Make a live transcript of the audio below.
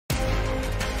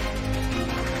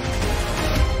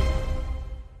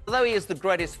Although he is the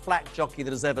greatest flat jockey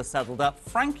that has ever saddled up,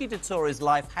 Frankie Dettori's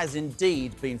life has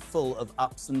indeed been full of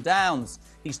ups and downs.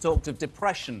 He's talked of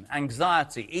depression,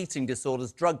 anxiety, eating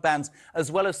disorders, drug bans, as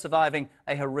well as surviving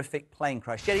a horrific plane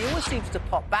crash. Yet he always seems to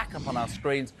pop back up on our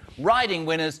screens, riding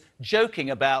winners,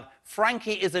 joking about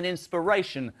Frankie is an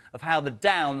inspiration of how the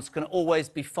downs can always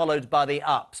be followed by the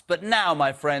ups. But now,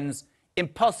 my friends, in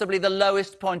possibly the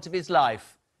lowest point of his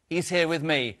life, he's here with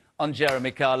me on Jeremy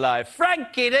Carr Live.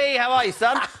 Frankie D, how are you,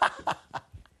 son?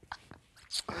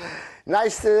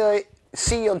 Nice to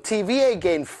see you on TV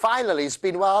again, finally. It's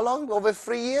been, how long? Over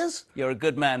 3 years? You're a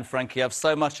good man, Frankie. I've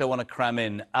so much I want to cram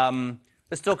in.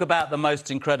 Let's talk about the most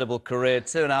incredible career,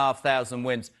 2,500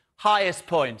 wins. Highest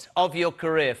point of your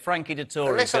career, Frankie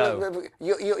Dettori, go.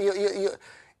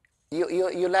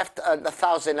 You left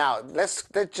 1,000 out. Let's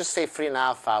just say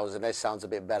 3,500. That sounds a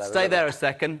bit better. Stay there a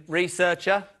second.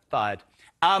 Researcher, fired.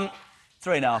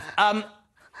 3.5.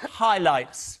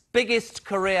 Highlights. Biggest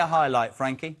career highlight,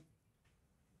 Frankie?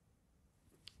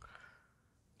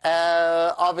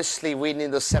 Obviously,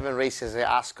 winning the 7 races at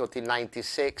Ascot in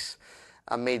 '96.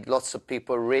 I made lots of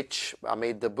people rich. I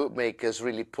made the bookmakers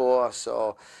really poor.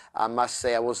 So I must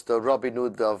say I was the Robin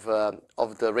Hood of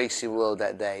the racing world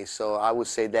that day. So I would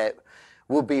say that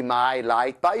would be my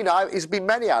highlight. But, you know, it's been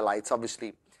many highlights.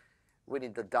 Obviously,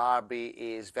 winning the Derby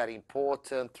is very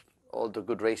important. All the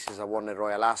good races I won at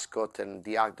Royal Ascot and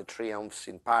the Arc de Triomphe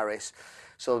in Paris.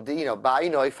 So, but, you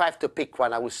know, if I have to pick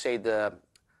one, I would say the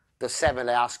 7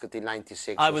 at Ascot in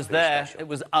 '96. I was there. Special. It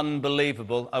was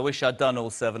unbelievable. I wish I'd done all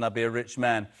 7. I'd be a rich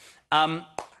man.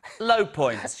 Low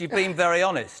points. You've been very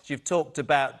honest. You've talked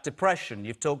about depression.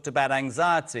 You've talked about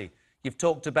anxiety. You've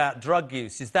talked about drug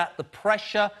use. Is that the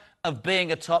pressure of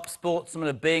being a top sportsman,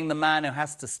 of being the man who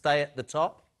has to stay at the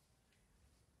top?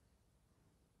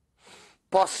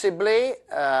 Possibly,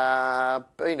 but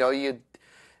you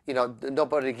know,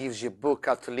 nobody gives you a book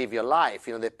how to live your life.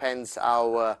 You know, depends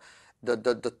how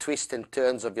the twists and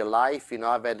turns of your life. You know,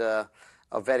 I've had a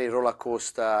very roller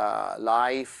coaster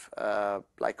life,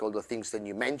 like all the things that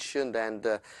you mentioned, and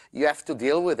you have to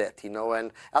deal with it. You know,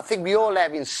 and I think we all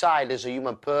have inside, as a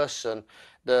human person,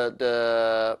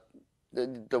 the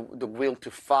will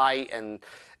to fight and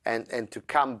to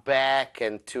come back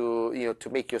and to to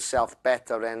make yourself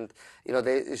better. And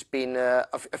there's been a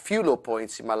few low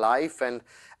points in my life, and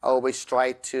I always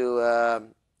try to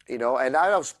and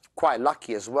I was quite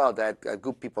lucky as well that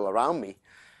good people around me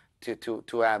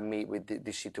to have me with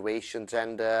these situations.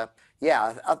 And I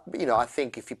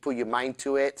think if you put your mind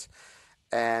to it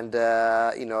and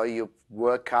you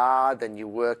work hard and you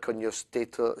work on your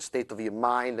state of your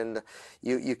mind, and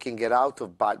you can get out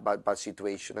of bad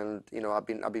situation. And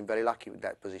I've been very lucky with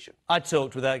that position. I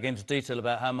talked without getting into detail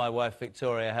about how my wife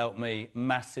Victoria helped me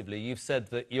massively. You've said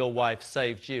that your wife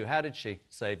saved you. How did she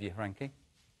save you, Frankie?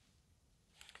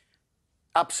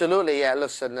 Absolutely, yeah.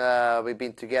 Listen, we've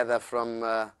been together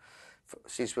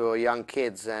since we were young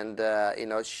kids, and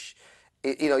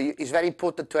it's very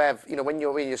important to have, when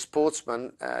you're a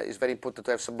sportsman, it's very important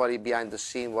to have somebody behind the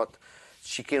scene.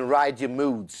 She can ride your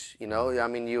moods. I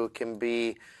mean, you can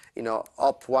be,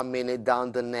 up 1 minute,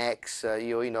 down the next.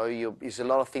 There's a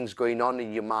lot of things going on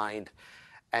in your mind.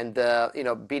 And,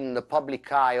 being in the public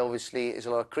eye, obviously, is a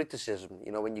lot of criticism.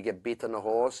 When you get beat on a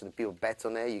horse and people bet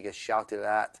on it, you get shouted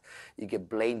at, you get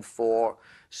blamed for.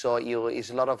 So it's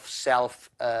a lot of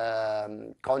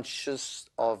self-conscious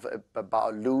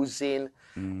about losing.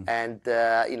 And,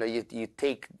 you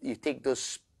take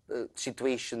those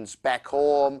situations back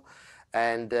home.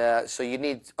 And so you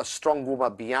need a strong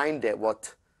woman behind it,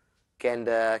 what can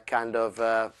kind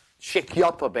of shake you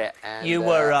up a bit and,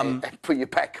 and put you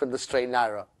back on the straight and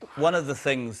narrow. One of the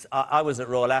things, I was at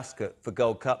Royal Ascot for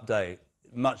Gold Cup Day.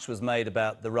 Much was made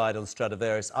about the ride on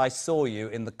Stradivarius. I saw you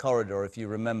in the corridor, if you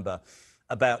remember,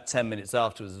 about 10 minutes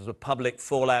afterwards. There was a public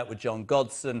fallout with John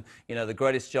Godson. The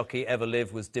greatest jockey ever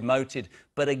lived was demoted.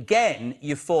 But again,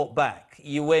 you fought back.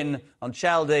 You win on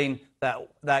Chaldine.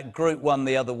 That Group 1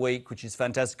 the other week, which is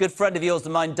fantastic. Good friend of yours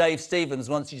and mine, Dave Stevens,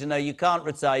 wants you to know you can't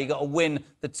retire. You've got to win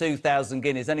the 2,000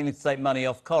 guineas. Anything to take money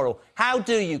off Coral. How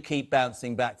do you keep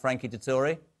bouncing back, Frankie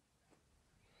Dettori?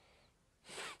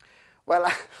 Well,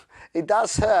 it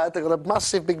does hurt. I've got a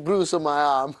massive big bruise on my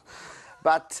arm.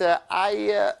 But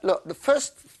look, the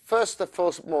first and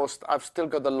foremost, I've still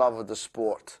got the love of the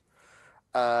sport.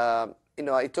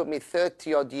 It took me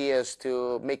 30-odd years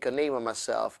to make a name of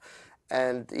myself.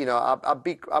 And,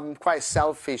 I'm quite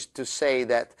selfish to say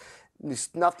that there's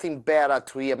nothing better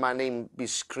to hear my name be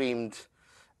screamed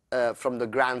from the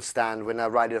grandstand when I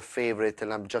ride a favourite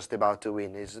and I'm just about to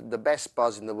win. It's the best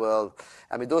buzz in the world.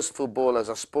 I mean, those footballers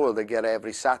are spoiled. They get it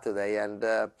every Saturday. And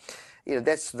you know,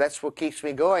 that's what keeps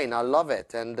me going. I love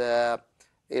it, and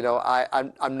you know,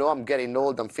 I know I'm getting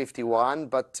old. I'm 51,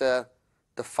 but the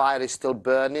fire is still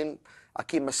burning. I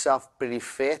keep myself pretty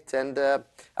fit, and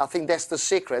I think that's the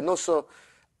secret. And also,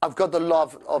 I've got the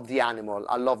love of the animal.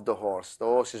 I love the horse. The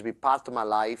horse has been part of my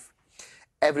life.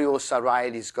 Every horse I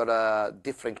ride has got a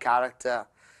different character.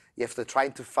 You have to try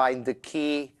to find the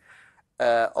key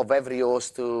of every horse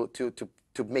to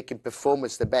make him perform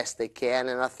as the best they can,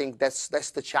 and I think that's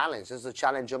the challenge. That's the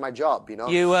challenge of my job, you know.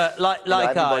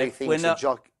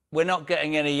 We're not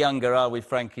getting any younger, are we,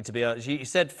 Frankie, to be honest? You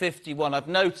said 51. I've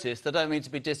noticed, I don't mean to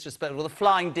be disrespectful, the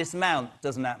flying dismount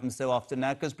doesn't happen so often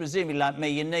now, because presumably, like me,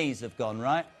 your knees have gone,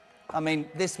 right? I mean,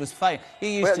 this was fame. You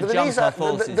used to jump off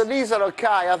horses. The knees are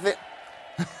okay.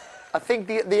 I think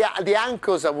the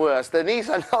ankles are worse. The knees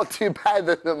are not too bad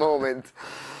at the moment.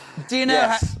 Do you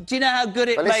know how good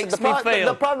it makes me feel?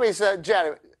 The problem is,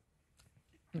 Jeremy,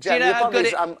 the problem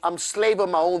is I'm slave of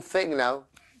my own thing now.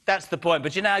 That's the point.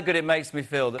 But you know how good it makes me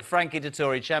feel that Frankie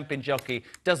Dettori, champion jockey,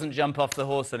 doesn't jump off the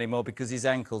horse anymore because his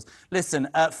ankles. Listen,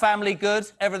 family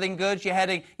good? Everything good?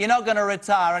 You're not going to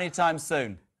retire anytime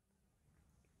soon?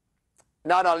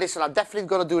 No, listen, I'm definitely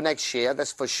going to do next year,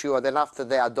 that's for sure. Then after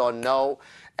that, I don't know.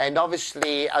 And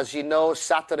obviously, as you know,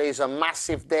 Saturday is a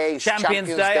massive day. Champions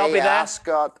Day, I'll be there.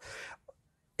 Ascot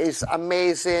is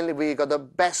amazing. We got the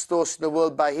best horse in the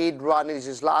world, Bahid, running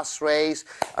his last race.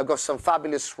 I've got some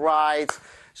fabulous rides.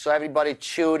 So everybody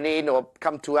tune in or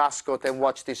come to Ascot and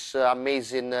watch this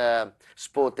amazing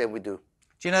sport that we do.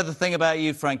 Do you know the thing about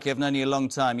you, Frankie? I've known you a long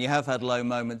time. You have had low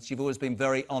moments. You've always been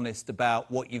very honest about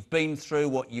what you've been through,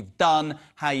 what you've done,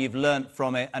 how you've learnt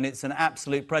from it, and it's an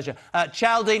absolute pleasure.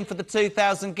 Chaldine for the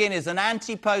 2,000 guineas, an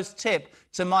anti-post tip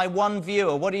to my one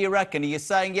viewer. What do you reckon? Are you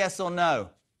saying yes or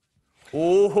no?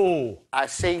 Oh, I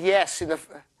say yes.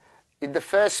 In the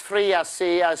first three, I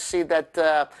see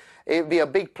that it'll be a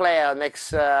big player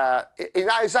next.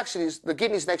 It's actually the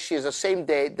Guineas next year is the same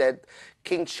day that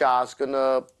King Charles is going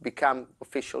to become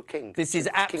official king. This is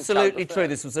absolutely true.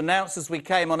 This was announced as we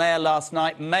came on air last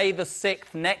night. May the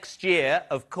 6th next year,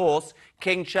 of course,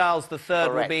 King Charles III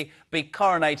will be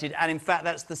coronated. And in fact,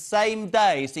 that's the same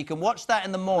day. So you can watch that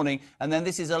in the morning. And then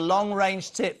this is a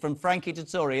long-range tip from Frankie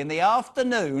Dettori. In the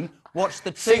afternoon, watch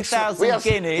the 2,000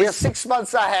 guineas. We are 6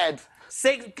 months ahead.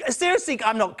 Seriously,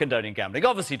 I'm not condoning gambling,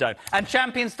 obviously don't. And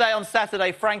Champions Day on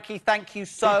Saturday. Frankie, thank you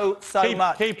so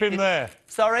much. Keep him there.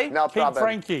 Sorry? No problem. Keep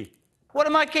Frankie. What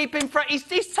am I keeping?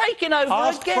 He's taking over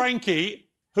Ask again. Frankie,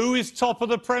 who is top of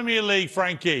the Premier League,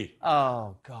 Frankie?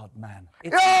 Oh, God, man. Oh,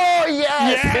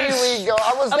 yes! Here we go.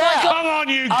 I was there. Come on,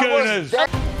 you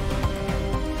gooners!